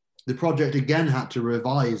 the project again had to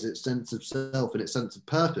revise its sense of self and its sense of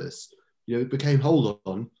purpose. It became, hold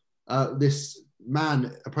on, this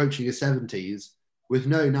man approaching his 70s with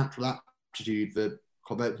no natural aptitude for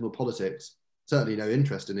conventional politics, certainly no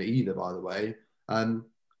interest in it either, by the way,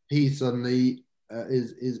 he suddenly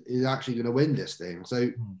is actually going to win this thing.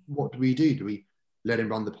 So what do we do? Do we let him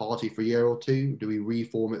run the party for a year or two? Do we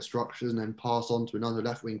reform its structures and then pass on to another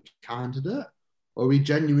left-wing candidate? Or are we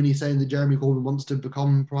genuinely saying that Jeremy Corbyn wants to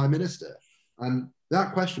become Prime Minister? And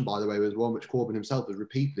that question, by the way, was one which Corbyn himself was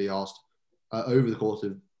repeatedly asked over the course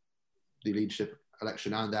of the leadership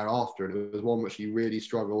election and thereafter. And it was one which he really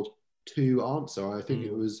struggled to answer. I think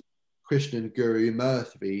it was Krishnan Guru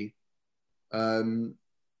Murthy,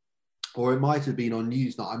 or it might have been on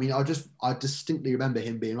Newsnight. I distinctly remember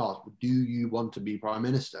him being asked, do you want to be Prime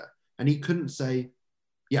Minister? And he couldn't say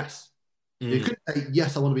yes. He couldn't say,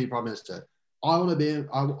 yes, I want to be Prime Minister. I want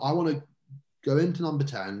to go into number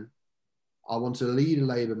 10. I want to lead a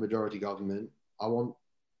Labour majority government. I want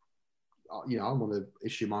to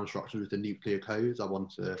issue my instructions with the nuclear codes. I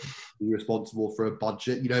want to be responsible for a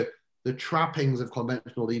budget. The trappings of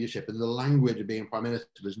conventional leadership and the language of being Prime Minister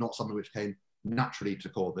is not something which came naturally to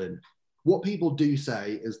Corbyn. What people do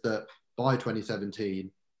say is that by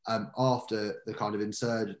 2017, after the kind of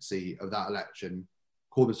insurgency of that election,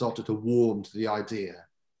 Corbyn started to warm to the idea.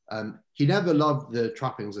 He never loved the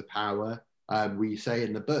trappings of power. We say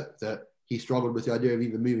in the book that he struggled with the idea of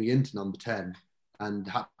even moving into number 10 and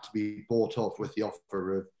had to be bought off with the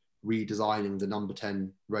offer of redesigning the number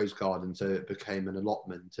 10 Rose Garden so it became an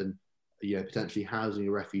allotment and potentially housing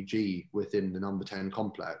a refugee within the number 10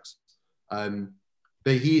 complex.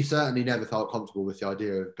 But he certainly never felt comfortable with the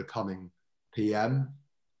idea of becoming PM.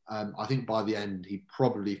 I think by the end, he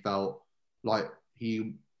probably felt like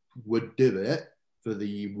he would do it, for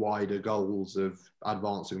the wider goals of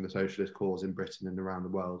advancing the socialist cause in Britain and around the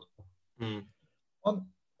world. Mm.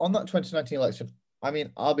 On that 2019 election, I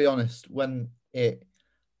mean, I'll be honest, when it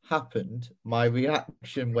happened, my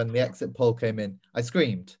reaction when the exit poll came in, I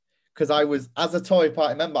screamed, because I was, as a Tory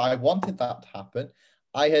party member, I wanted that to happen.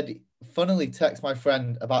 I had funnily texted my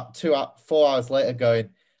friend about 4 hours later going,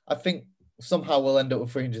 I think somehow we'll end up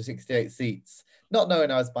with 368 seats, not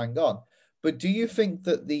knowing I was bang on. But do you think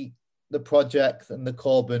that the project and the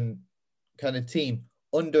Corbyn kind of team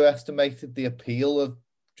underestimated the appeal of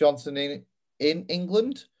Johnson in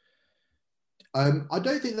England? I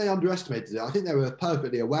don't think they underestimated it. I think they were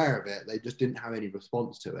perfectly aware of it. They just didn't have any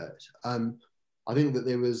response to it. I think that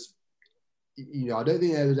there was, I don't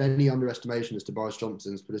think there was any underestimation as to Boris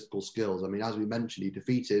Johnson's political skills. I mean, as we mentioned, he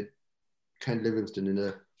defeated Ken Livingstone in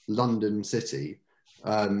a London city,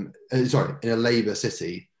 in a Labour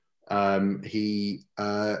city. He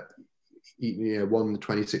won the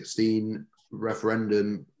 2016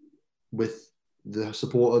 referendum with the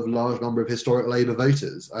support of a large number of historic Labour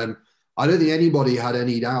voters. I don't think anybody had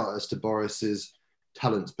any doubt as to Boris's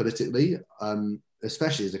talents politically,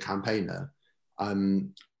 especially as a campaigner.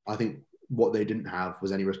 I think what they didn't have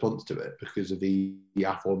was any response to it because of the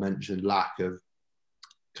aforementioned lack of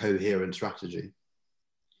coherent strategy.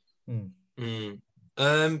 And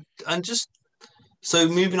just so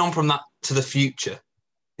moving on from that to the future,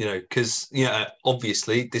 because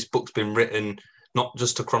obviously this book's been written not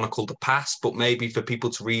just to chronicle the past, but maybe for people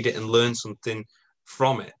to read it and learn something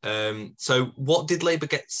from it. So what did Labour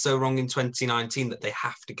get so wrong in 2019 that they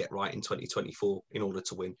have to get right in 2024 in order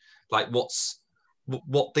to win? Like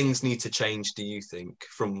what things need to change, do you think,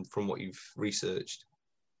 from what you've researched?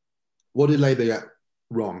 What did Labour get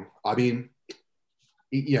wrong? I mean,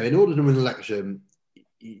 in order to win an election,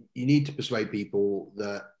 you need to persuade people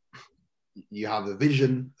that you have a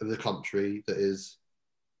vision of the country that is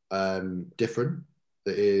different,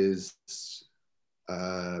 that is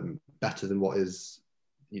better than what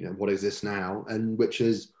exists now, and which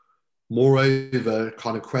is moreover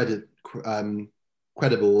kind of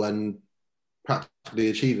credible and practically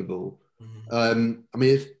achievable. I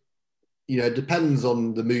mean, it depends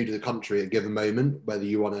on the mood of the country at a given moment, whether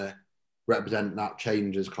you want to represent that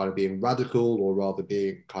change as kind of being radical or rather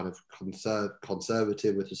being kind of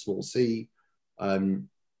conservative with a small c. But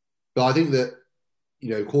I think that,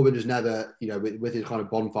 Corbyn just never, with his kind of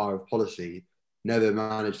bonfire of policy, never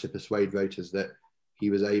managed to persuade voters that he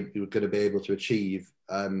was going to be able to achieve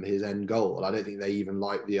his end goal. I don't think they even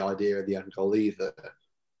liked the idea of the end goal either.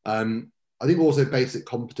 I think also basic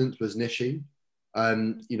competence was an issue.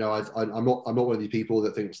 I'm not one of these people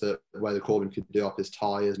that thinks that whether Corbyn could do up his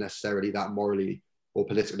tie is necessarily that morally or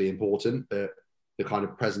politically important, but the kind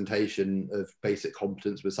of presentation of basic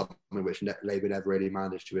competence was something which Labour never really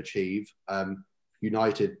managed to achieve.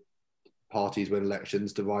 United parties win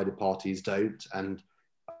elections, divided parties don't. And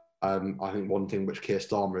I think one thing which Keir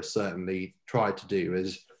Starmer has certainly tried to do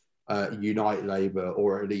is unite Labour,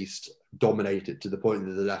 or at least dominate it to the point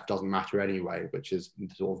that the left doesn't matter anyway, which is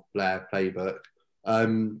sort of Blair playbook. I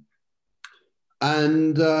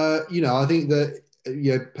think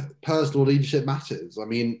that personal leadership matters. I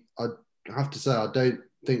mean, I have to say, I don't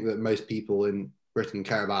think that most people in Britain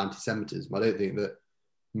care about anti-Semitism. I don't think that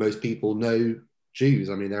most people know Jews.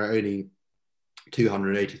 I mean, there are only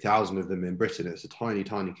 280,000 of them in Britain. It's a tiny,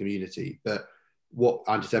 tiny community. But what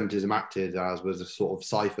anti-Semitism acted as was a sort of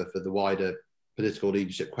cipher for the wider political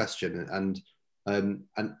leadership question. And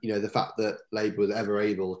the fact that Labour was ever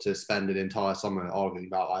able to spend an entire summer arguing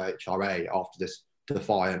about IHRA after this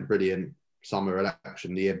defiant, brilliant summer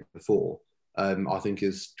election the year before, I think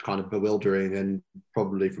is kind of bewildering and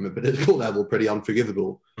probably from a political level pretty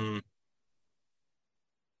unforgivable.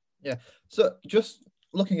 Yeah. So just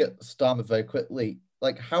looking at Starmer very quickly,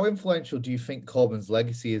 like how influential do you think Corbyn's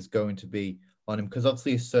legacy is going to be on him? Because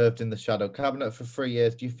obviously he served in the shadow cabinet for 3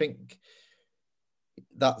 years. Do you think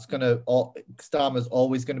that's going to, Starmer's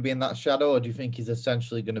always going to be in that shadow, or do you think he's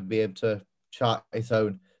essentially going to be able to chart his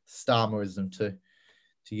own Starmerism, to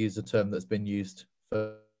use a term that's been used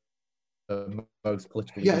for most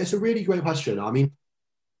political? Yeah, it's a really great question. I mean,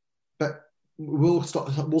 but will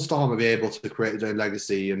Starmer be able to create his own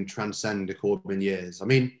legacy and transcend the Corbyn years? I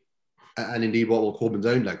mean, and indeed, what will Corbyn's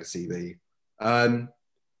own legacy be? I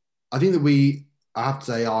think that I have to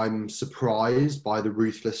say I'm surprised by the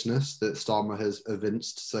ruthlessness that Starmer has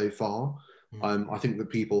evinced so far. I think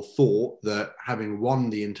that people thought that having won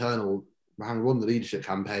the leadership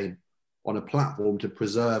campaign on a platform to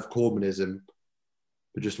preserve Corbynism,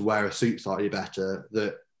 but just wear a suit slightly better,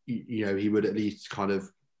 that he would at least kind of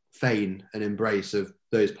feign an embrace of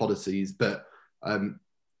those policies. But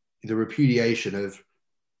the repudiation of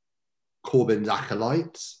Corbyn's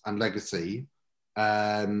acolytes and legacy,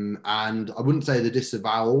 and I wouldn't say the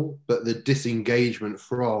disavowal, but the disengagement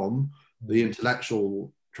from the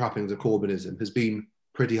intellectual trappings of Corbynism has been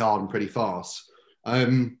pretty hard and pretty fast. I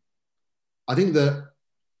think that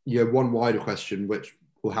one wider question, which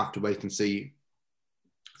we'll have to wait and see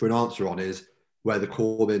for an answer on, is whether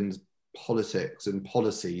Corbyn's politics and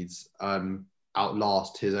policies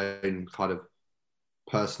outlast his own kind of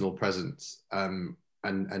personal presence and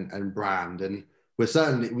brand. And there's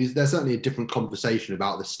certainly a different conversation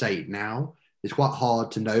about the state now. It's quite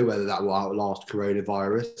hard to know whether that will outlast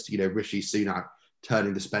coronavirus. Rishi Sunak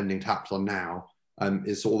turning the spending taps on now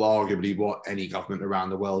is sort of arguably what any government around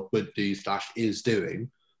the world would do / is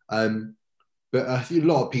doing. But a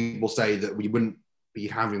lot of people say that we wouldn't be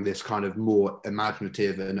having this kind of more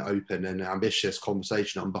imaginative and open and ambitious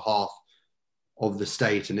conversation on behalf of the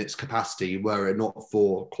state and its capacity were it not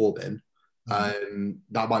for Corbyn.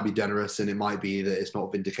 That might be generous, and it might be that it's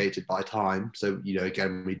not vindicated by time. So,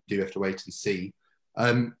 again, we do have to wait and see.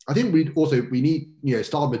 I think we need,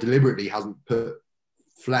 Starmer deliberately hasn't put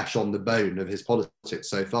flesh on the bone of his politics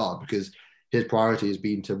so far, because his priority has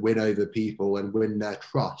been to win over people and win their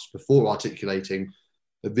trust before articulating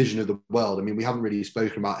a vision of the world. I mean, we haven't really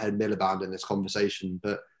spoken about Ed Miliband in this conversation,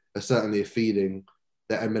 but there's certainly a feeling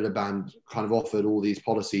that Ed Miliband kind of offered all these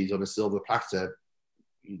policies on a silver platter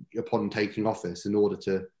upon taking office in order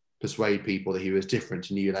to persuade people that he was different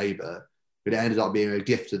to New Labour. But it ended up being a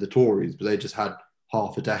gift to the Tories, but they just had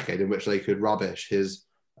half a decade in which they could rubbish his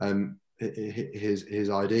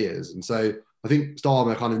ideas. And so I think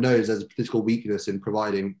Starmer kind of knows there's a political weakness in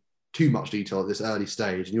providing too much detail at this early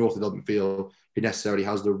stage, and he also doesn't feel he necessarily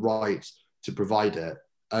has the right to provide it.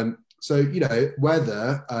 So,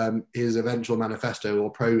 whether his eventual manifesto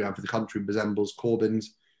or programme for the country resembles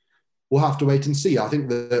Corbyn's, we'll have to wait and see. I think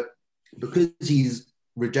that because he's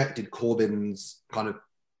rejected Corbyn's kind of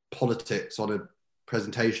politics on a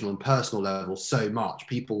presentational and personal level so much,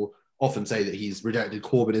 people often say that he's rejected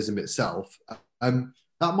Corbynism itself.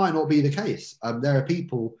 That might not be the case. There are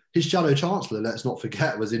people, his shadow chancellor, let's not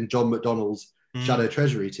forget, was in John McDonnell's shadow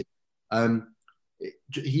treasury team.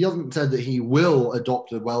 He hasn't said that he will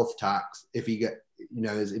adopt a wealth tax if he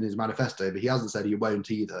is in his manifesto, but he hasn't said he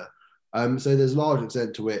won't either. So there's a large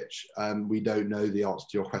extent to which we don't know the answer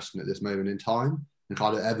to your question at this moment in time, and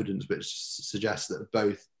kind of evidence which suggests that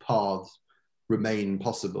both paths remain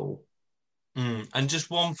possible. And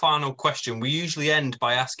just one final question. We usually end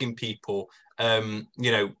by asking people, 3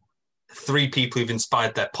 people who've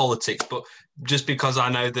inspired their politics, but just because I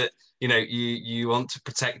know that, you want to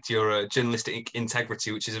protect your journalistic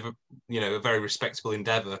integrity, which is a very respectable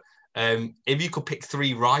endeavour. If you could pick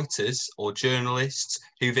 3 writers or journalists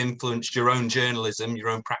who've influenced your own journalism, your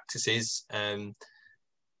own practices,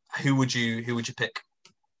 who would you pick?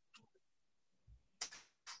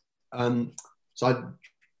 So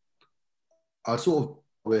I sort of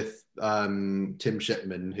with Tim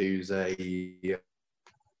Shipman, who's a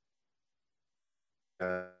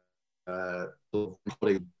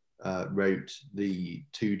wrote the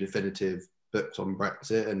 2 definitive books on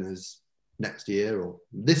Brexit, and is next year, or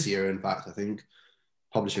this year, in fact, I think,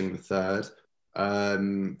 publishing the 3rd.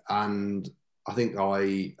 And I think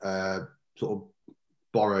I sort of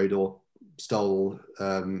borrowed or stole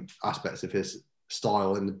aspects of his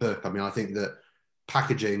style in the book. I mean, I think that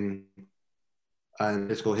packaging and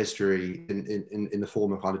political history in the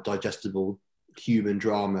form of kind of digestible human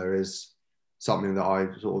drama is something that I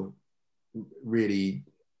sort of really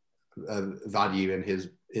value in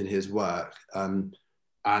his work, and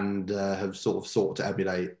have sort of sought to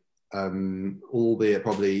emulate, albeit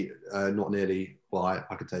probably not nearly, well,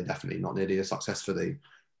 I could say definitely not nearly as successfully.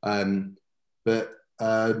 But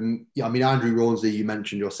I mean, Andrew Rawnsley, you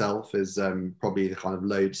mentioned yourself, is probably the kind of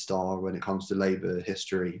lodestar when it comes to Labour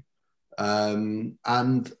history. And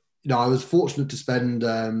I was fortunate to spend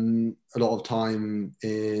a lot of time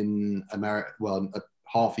in America, well,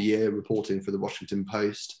 half a year reporting for the Washington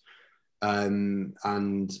Post. And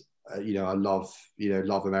I love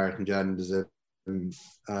American journalism.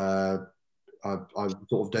 I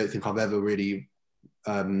sort of don't think I've ever really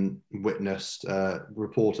witnessed a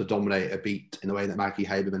reporter dominate a beat in the way that Maggie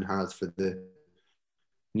Haberman has for the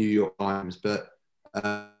New York Times. But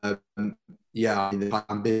the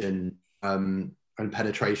ambition and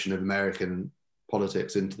penetration of American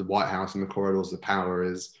politics into the White House and the corridors of power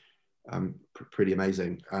is pretty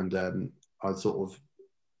amazing. And I sort of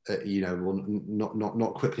will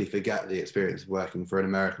not quickly forget the experience of working for an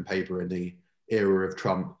American paper in the era of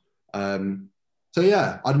Trump. So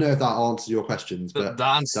yeah, I don't know if that answers your questions, but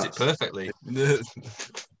that answers it perfectly.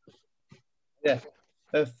 Yeah,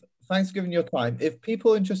 Thanks for giving your time. If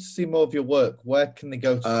people are interested to see more of your work, where can they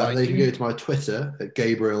go to find They you? can go to my Twitter at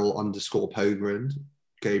Gabriel_Pogrund,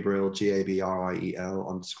 Gabriel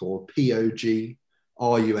Gabriel_Pogrund,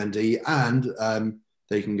 and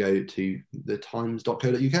they can go to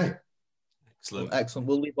thetimes.co.uk. Excellent. Excellent.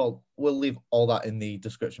 We'll leave all that in the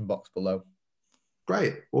description box below.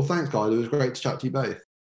 Great. Well, thanks, guys. It was great to chat to you both.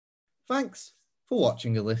 Thanks for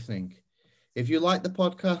watching and listening. If you like the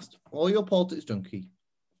podcast or you're a politics junkie,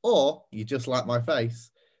 or you just like my face,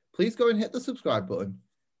 please go and hit the subscribe button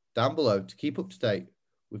down below to keep up to date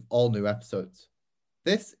with all new episodes.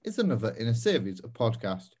 This is another in a series of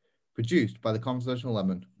podcasts produced by the Conversational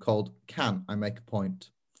Lemon called Can I Make a Point?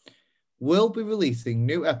 We'll be releasing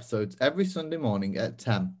new episodes every Sunday morning at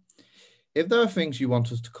 10. If there are things you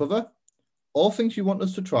want us to cover or things you want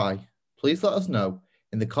us to try, please let us know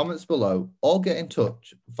in the comments below or get in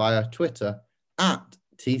touch via Twitter at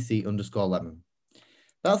TC_Lemon.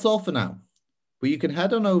 That's all for now, but you can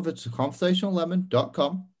head on over to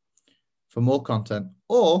conversationallemon.com for more content,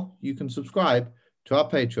 or you can subscribe to our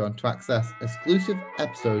Patreon to access exclusive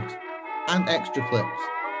episodes and extra clips.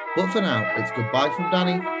 But for now, it's goodbye from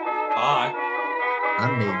Danny. Bye.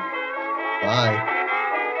 And me. Bye.